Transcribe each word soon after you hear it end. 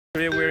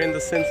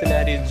the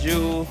Cincinnati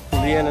Zoo.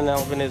 Leon and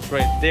Alvin is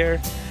right there.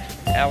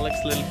 Alex,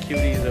 little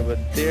cutie, is over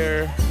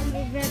there.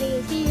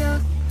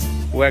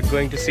 We're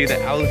going to see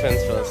the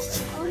elephants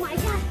first. Oh my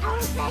God,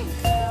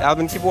 elephants!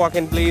 Alvin, keep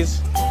walking,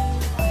 please.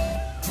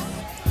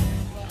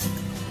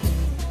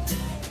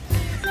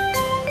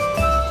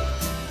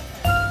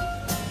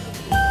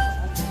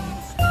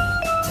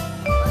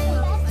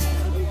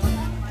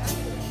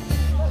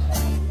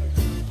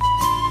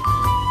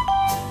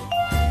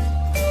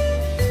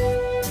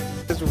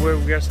 This is where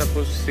we are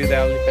supposed to see the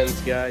elephants,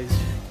 guys.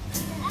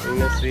 We're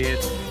gonna see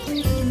it.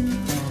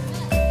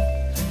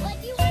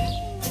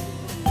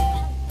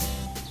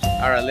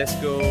 Alright, let's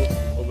go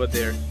over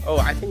there. Oh,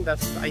 I think I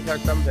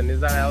heard something.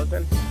 Is that an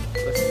elephant?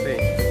 Let's see.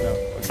 No.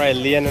 Right,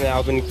 Leon and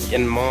Alvin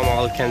and Mom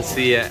all can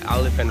see an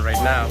elephant right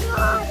now.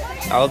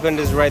 Elephant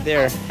is right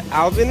there.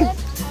 Alvin,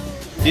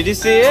 did you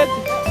see it?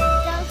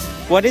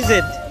 What is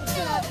it?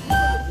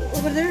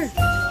 Over there.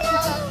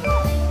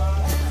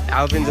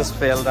 Alvin just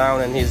fell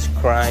down and he's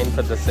crying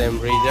for the same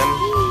reason.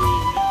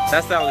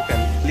 That's the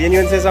elephant. Leon, you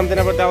want to say something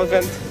about the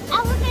elephant?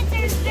 Elephants are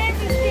very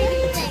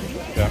big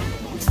things. Yeah.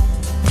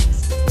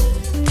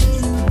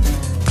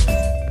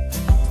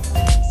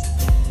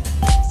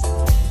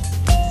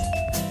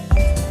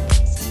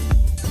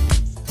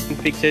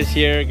 Pictures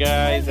here,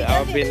 guys.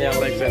 Alvin,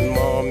 Alex, and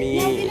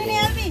Mommy.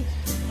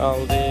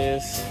 All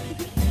this.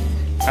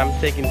 I'm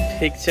taking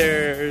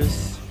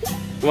pictures.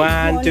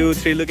 1, 2,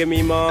 3. Look at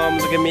me, Mom.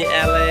 Look at me,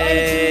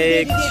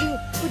 Alex.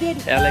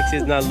 Alex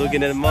is not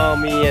looking at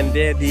Mommy and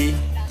Daddy.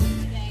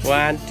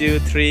 1, 2,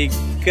 3,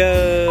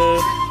 go.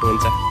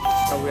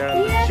 Now we are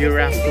on the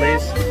giraffe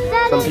place.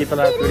 Some people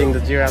are putting the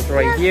giraffe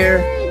right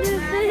here,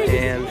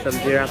 and some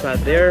giraffes are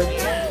there.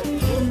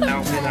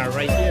 Alvin are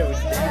right here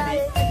with Daddy.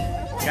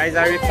 Guys,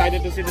 are you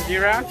excited to see the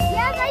giraffe?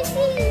 Yes, I see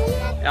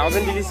it.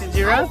 Alvin, did you see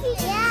giraffe?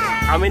 Yeah.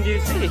 How many did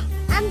you see?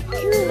 I'm 2.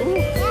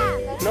 Yeah.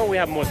 No, we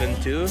have more than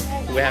 2.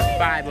 We have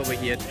 5 over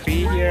here, 3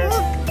 here,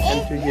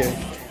 and 2 here.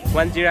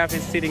 One giraffe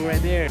is sitting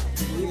right there.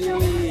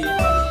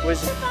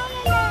 Where's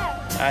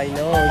I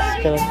know,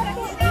 it's gonna...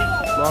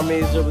 Mommy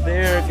is over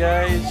there,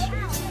 guys.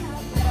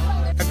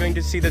 We're going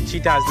to see the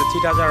cheetahs. The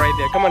cheetahs are right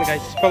there. Come on,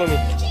 guys, follow me.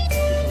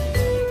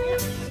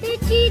 The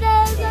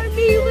cheetahs are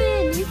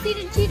moving. You see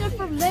the cheetah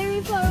from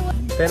very far away.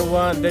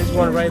 There's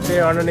one right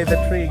there underneath the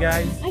tree,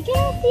 guys. I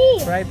can't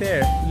see. Right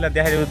there.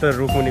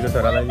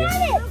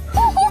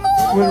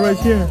 We're right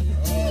here.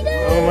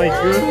 Cheetah. Oh my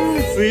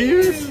goodness,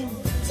 serious?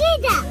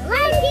 Cheetah,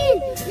 right in.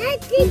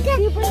 Let's take a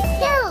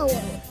go.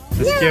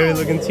 The scary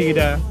looking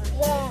cheetah.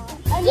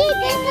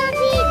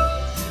 Cheetah,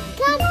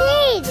 come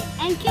in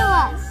and kill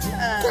us.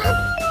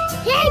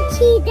 Hey,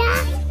 cheetah.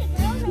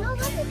 No,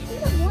 let the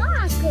cheetah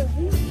walk.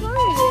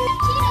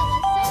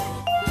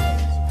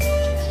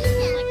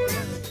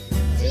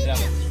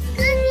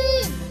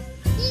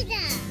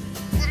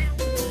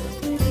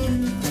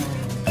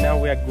 Now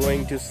we are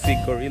going to see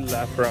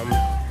gorilla from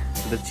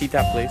the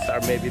cheetah place, or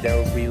maybe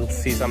there we'll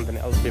see something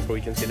else before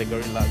we can see the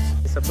gorillas.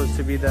 It's supposed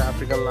to be the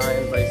African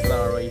lion, but it's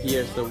not right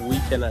here, so we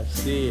cannot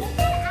see it.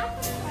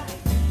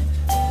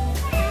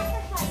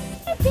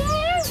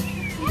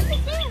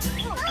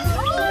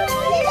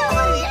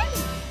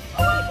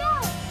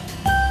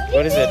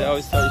 What is it? Oh,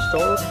 it's a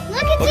store?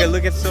 Okay,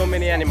 look at so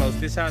many animals.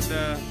 These are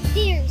the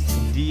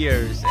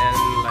deers and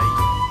like...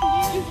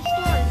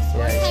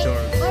 Yeah,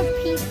 stores.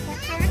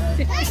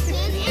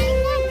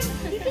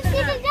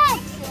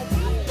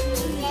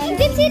 You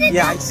can see the ducks.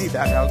 Yeah, I see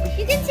that, Alvin.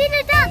 You can see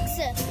the ducks.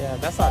 Yeah,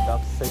 that's not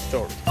ducks, it's a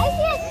store. I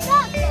see a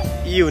duck.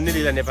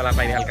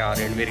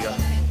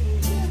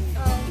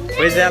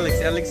 Where's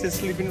Alex? Alex is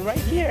sleeping right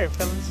here,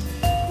 fellas.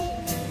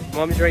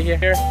 Mom is right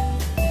here.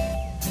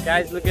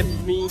 Guys, look at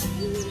me.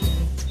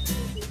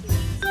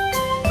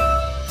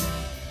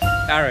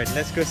 Alright,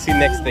 let's go see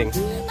next thing.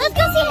 Let's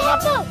go see a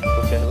hippo.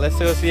 Okay, let's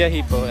go see a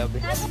hippo,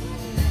 Alvin.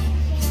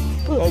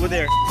 Over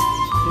there.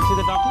 You see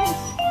the ducklings?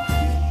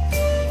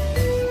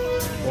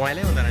 Why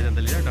don't I just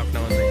leave the duck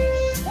now?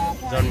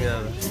 Don't me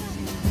that.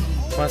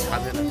 What's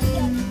happening?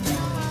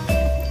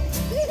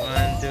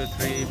 1, 2,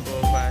 3,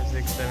 4, 5,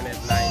 6, 7, 8,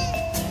 9.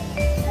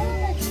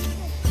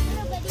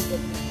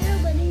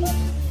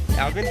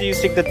 Alvin, do you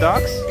see the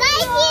dogs? I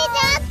see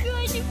ducks.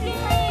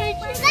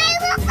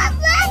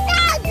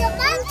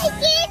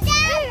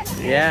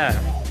 Yeah.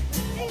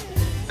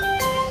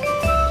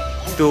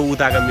 त्यो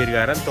उताको मृग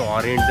र त्यो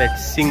हरिण चाहिँ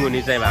सिङ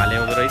हुने चाहिँ भाले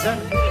हुँदो रहेछ,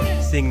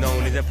 सिङ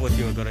नहुने चाहिँ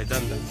पोथी हुँदो रहेछ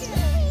नि त।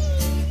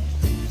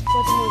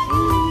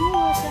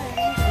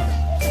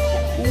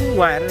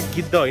 उहाँ हेर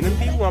गिद्ध होइन नि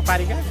ती उहाँ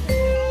पारिका,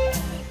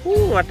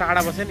 उहाँ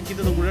टाढा बसेर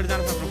गिद्ध त उडेर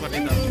जान सक्नु पर्ने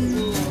त,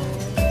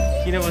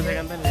 किन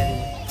बसेका नि त नि।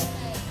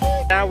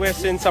 Now we're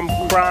seeing some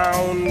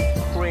brown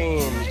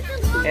crane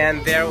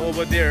and they're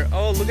over there.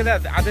 Oh, look at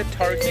that. Are they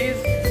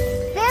turkeys?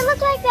 They look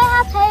like they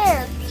have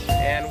hair.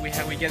 And we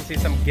can see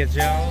some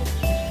gazelle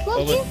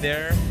over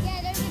there.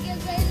 Yeah, there's a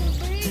gazelle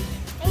bird.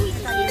 And we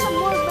can see some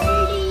more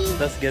birdies.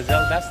 That's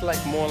gazelle. That's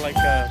like more like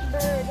a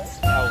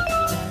owl.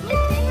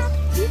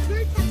 These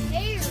birds have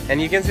hair.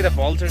 And you can see the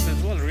vultures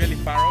as well, really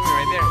far away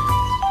right there.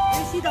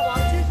 You see the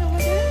vultures over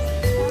there?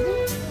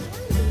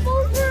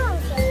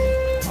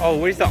 Oh,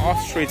 where's the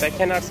ostrich? I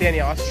cannot see any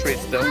ostrich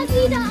though. I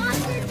see the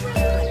ostrich from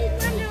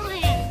Willy's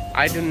Wonderland.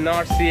 I do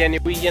not see any.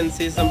 We can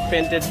see some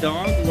painted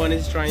dog. One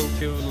is trying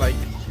to like,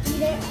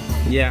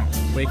 yeah,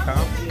 wake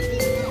up.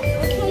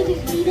 Okay,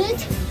 just eat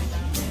it.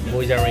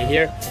 Boys are right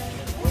here.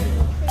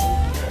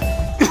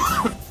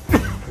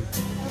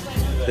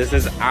 This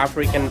is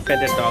African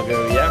painted dog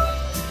area.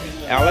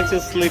 Alex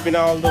is sleeping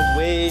all the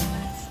way.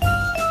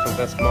 And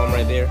that's mom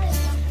right there.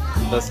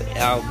 That's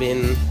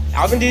Alvin.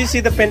 Alvin, do you see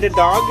the painted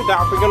dog? The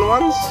African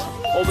ones?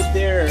 Over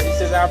there. It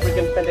says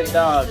African painted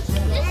dog. This is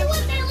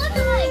what they look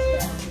like.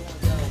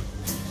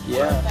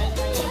 Yeah.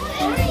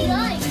 Very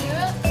nice.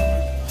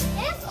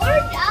 It's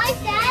orange eyes,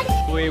 Dad.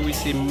 Where we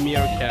see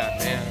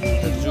meerkat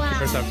and the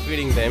zookeepers are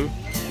feeding them.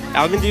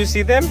 Alvin, do you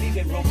see them?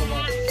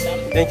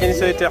 Then can you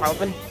show it to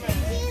Alvin?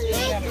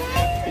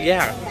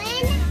 Yeah.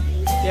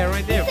 Yeah,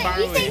 right there, far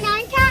away.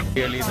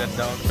 Clearly the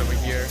dogs over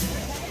here.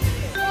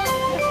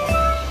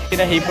 See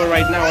the hippo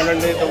right now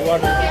underneath the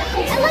water.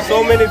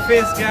 So many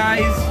fish,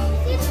 guys.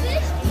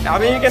 I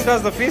mean, you can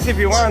touch the fish if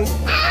you want.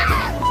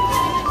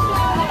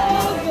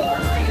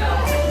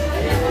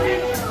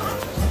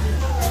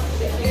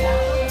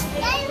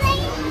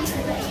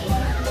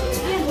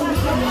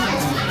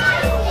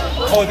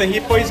 Oh, the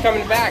hippo is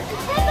coming back.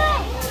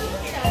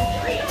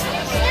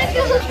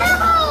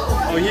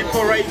 Oh,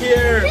 hippo right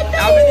here.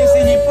 Alvin, you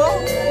see hippo?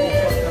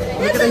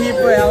 Look at the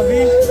hippo,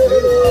 Alvin.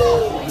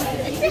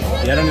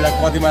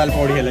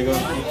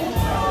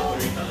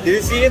 Did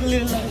you see it,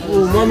 little?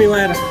 Oh, mommy,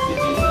 where?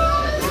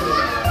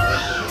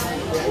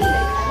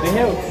 The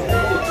hill.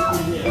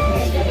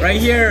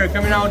 Right here,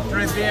 coming out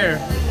right there.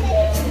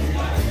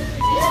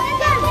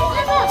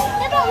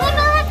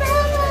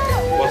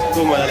 What's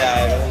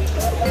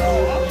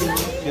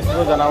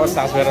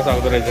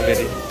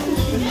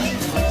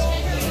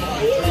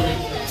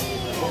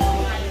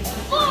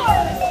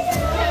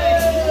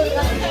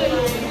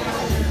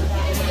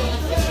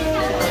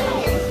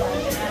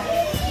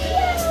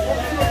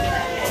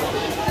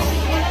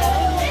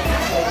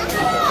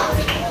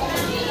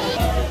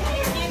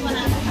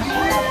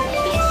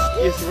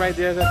It's right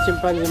there, the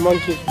chimpanzee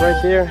monkeys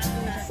right there.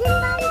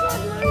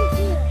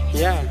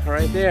 Yeah,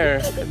 right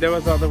there. There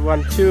was other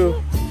one too.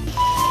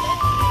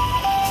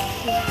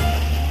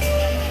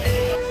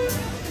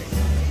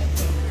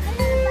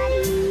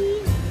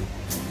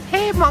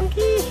 Hey,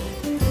 monkey.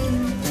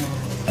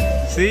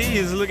 See,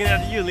 he's looking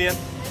at you, Leon.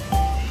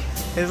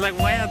 He's like,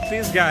 what are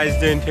these guys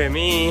doing to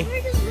me?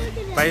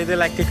 Why do they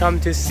like to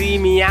come to see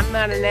me? I'm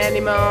not an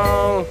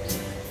animal.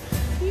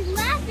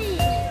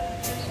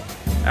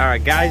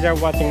 Alright, guys are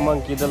watching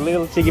monkey. The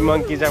little cheeky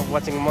monkeys are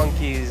watching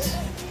monkeys. Is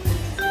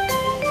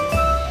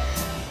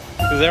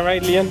that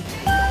right, Leon?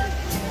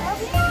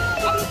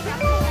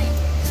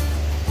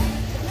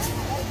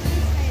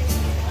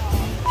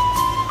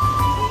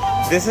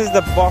 This is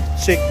the buff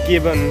chick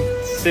gibbon.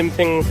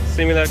 Something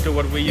similar to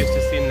what we used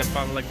to see in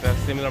Nepal, like the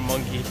similar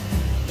monkey.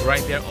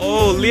 Right there.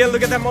 Oh, Leon,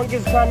 look at that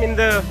monkey's climbing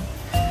the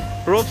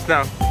ropes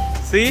now.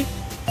 See?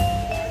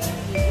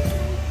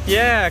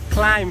 Yeah,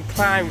 climb,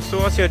 climb. So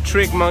what's your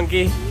trick,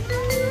 monkey?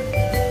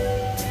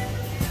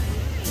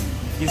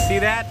 You see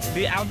that?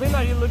 The Alvin,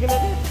 are you looking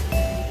at it?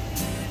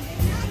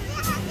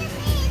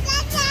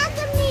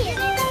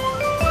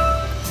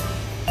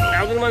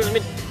 Alvin wants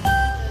me.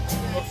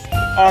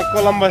 Oh,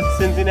 Columbus,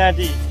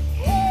 Cincinnati.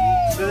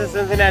 This is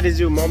Cincinnati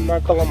Zoo, Mom,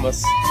 not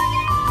Columbus.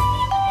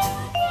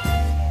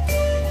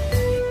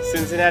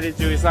 Cincinnati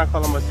Zoo, it's not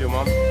Columbus Zoo,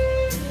 Mom.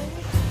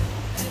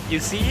 You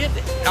see it?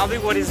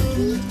 Alvin, what is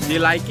it? Do you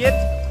like it?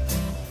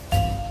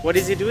 What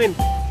is he doing?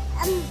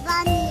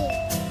 Bunny.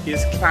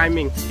 He's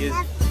climbing.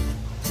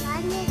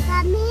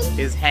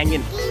 He's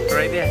hanging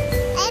right there.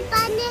 Hey,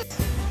 bunny.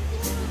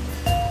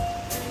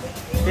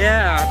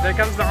 Yeah, there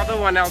comes the other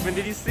one, Alvin.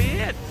 Did you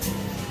see it?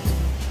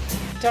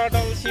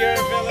 Turtles here,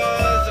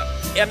 fellas.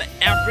 In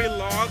every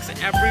logs,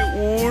 every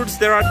woods,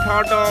 there are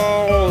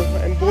turtles.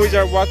 And boys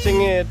are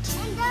watching it.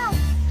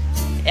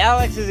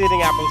 Alex is eating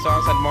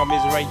applesauce and mom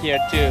is right here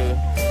too.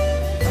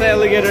 It's the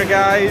alligator,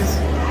 guys.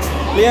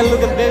 Leon,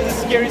 look at this. There's a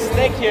scary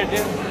snake here,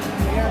 dude.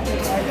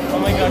 Oh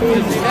my god, did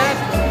you see that?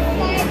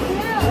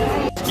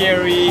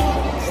 Scary.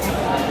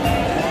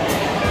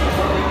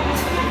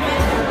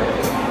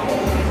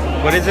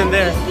 What is in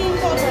there?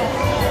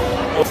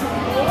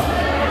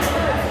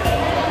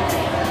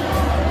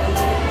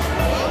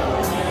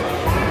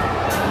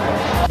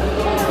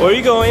 Where are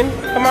you going?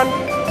 Come on.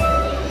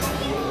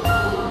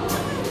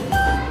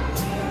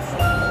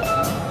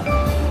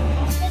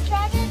 The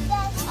dragon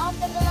death of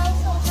the below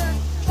soldier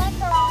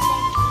left around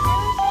them.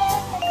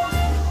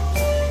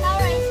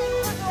 Alright,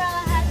 since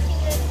gorilla has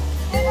cheated,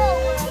 we're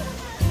going to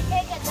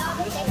take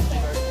another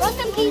picture.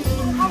 Rest in peace,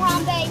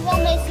 Harambe.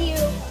 We'll miss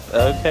you.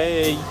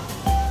 Okay.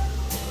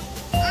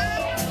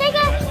 Take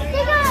a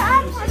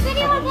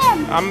video of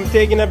him. I'm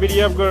taking a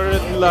video of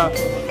gorilla.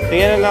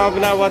 Leon and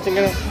Alvin are watching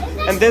it.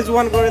 And there's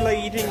one gorilla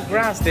eating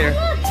grass there.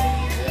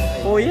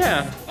 Oh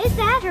yeah. Is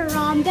that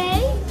Harambe?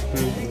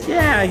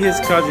 Yeah, his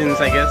cousins,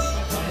 I guess.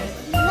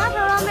 Not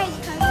Harambe's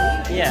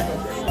cousin. Yeah.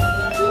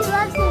 He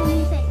loves the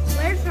music.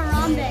 Where's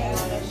Harambe?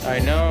 I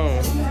know.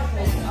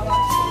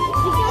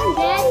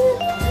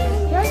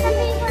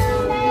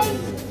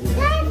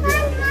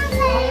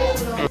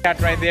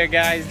 Cat right there,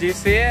 guys. Do you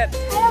see it?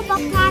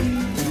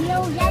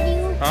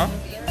 Huh?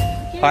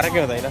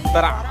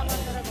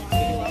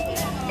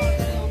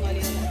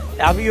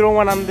 Alvin, you don't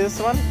want on this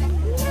one?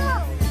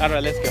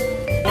 Alright, let's go.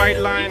 White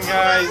line,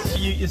 guys.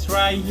 It's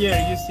right here.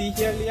 You see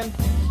here, Lian?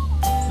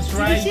 It's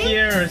right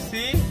here.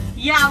 See?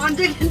 Yeah, I want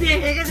to get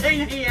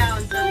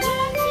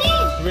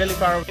Really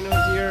far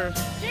rhinos here.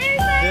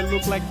 They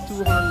look like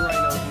 200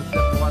 rhinos instead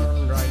of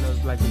 100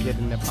 rhinos like we get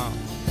in Nepal.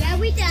 Yeah,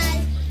 we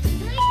done.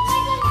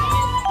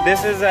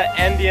 This is an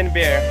Andean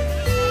bear.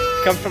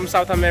 Comes from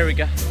South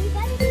America.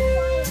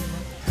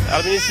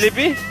 Alvin is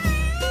sleepy?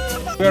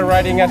 We're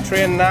riding a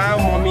train now.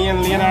 Mommy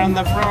and Lian are on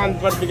the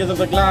front, but because of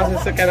the glass,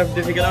 it's kind of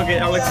difficult. Okay,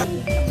 Alex.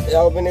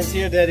 Alvin is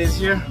here, Dad is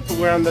here.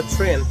 We're on the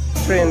train.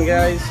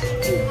 Guys.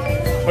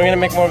 We're gonna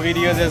make more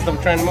videos as the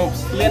train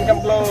moves. Lian,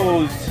 come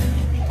close.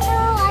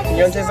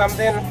 You want to say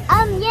something?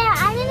 Yeah,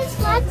 I'm in a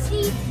slot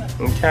seat.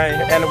 Okay,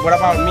 and what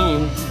about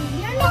me?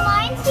 You're in the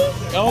lion seat?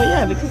 Oh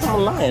yeah, because I'm a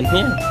lion.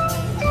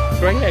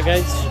 Yeah. Right here,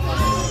 guys.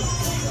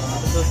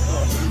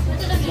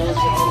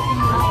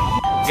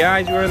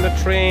 Guys, we're on the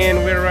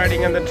train. We're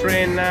riding on the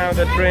train now.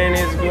 The train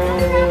is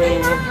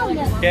going.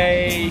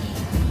 Okay.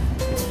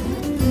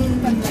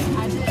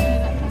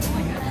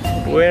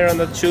 We're on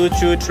the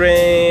choo-choo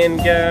train,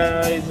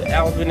 guys.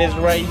 Alvin is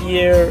right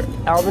here.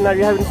 Alvin, are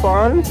you having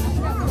fun?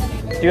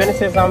 Do you want to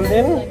say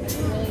something?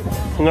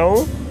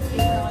 No?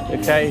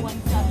 Okay.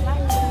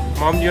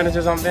 Mom, do you want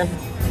to say something?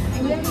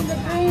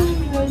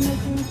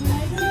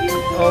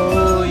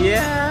 Oh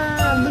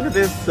yeah, look at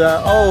this.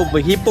 Oh,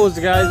 but hippos,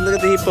 guys. Look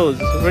at the hippos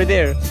right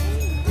there.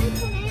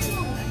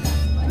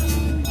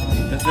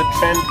 There's the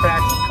train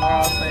tracks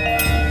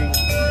crossing.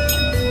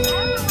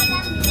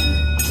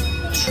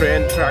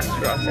 Train tracks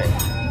crossing.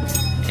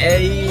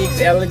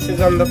 Alex is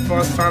on the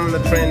first time on the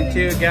train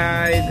too,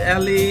 guys.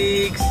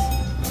 Alex.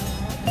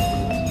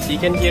 He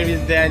can hear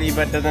his daddy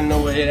but doesn't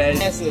know where it is.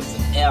 This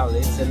is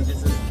Alex and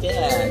this is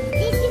Dad.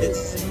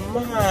 This is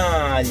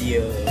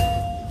Mario.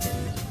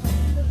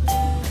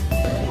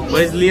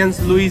 Where's Lian's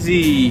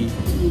Luigi?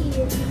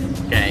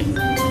 Okay.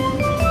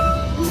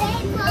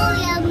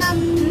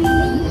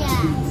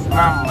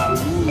 Mamma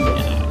Mia.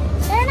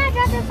 They're not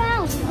dropping their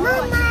phone.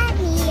 Mamma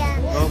Mia.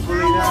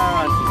 Hopefully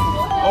not.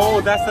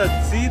 Oh, that's a,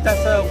 see,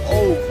 that's a,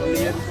 oh,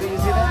 Lian, see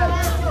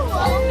that?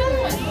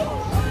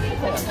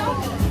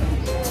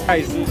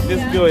 Guys,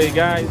 this way,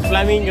 guys.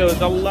 Flamingos,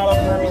 a lot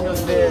of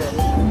flamingos there.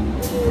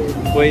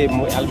 Wait,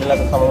 Alvin la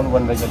someone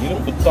one right there.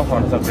 Put the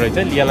horns up right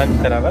there. Lian la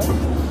terava.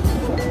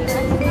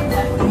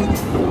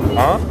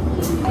 Huh?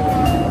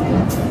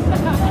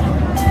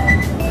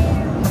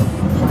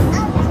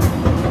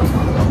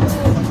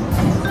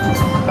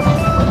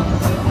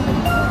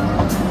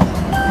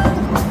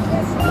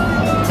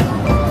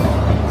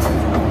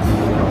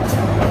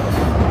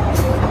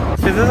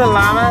 Is this a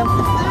llama?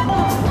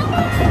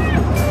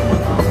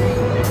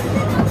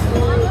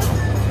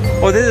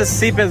 Oh, this is a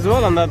sheep as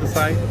well on the other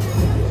side.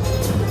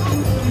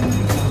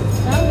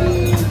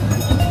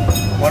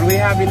 What do we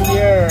have in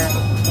here?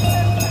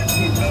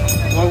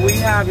 What we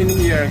have in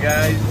here,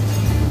 guys?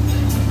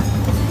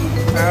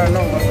 I don't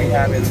know what we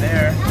have in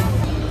there.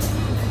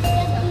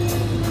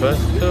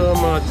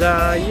 Customer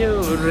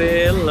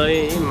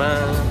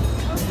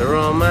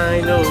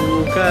Romai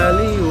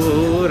Locali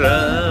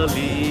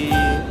Urali.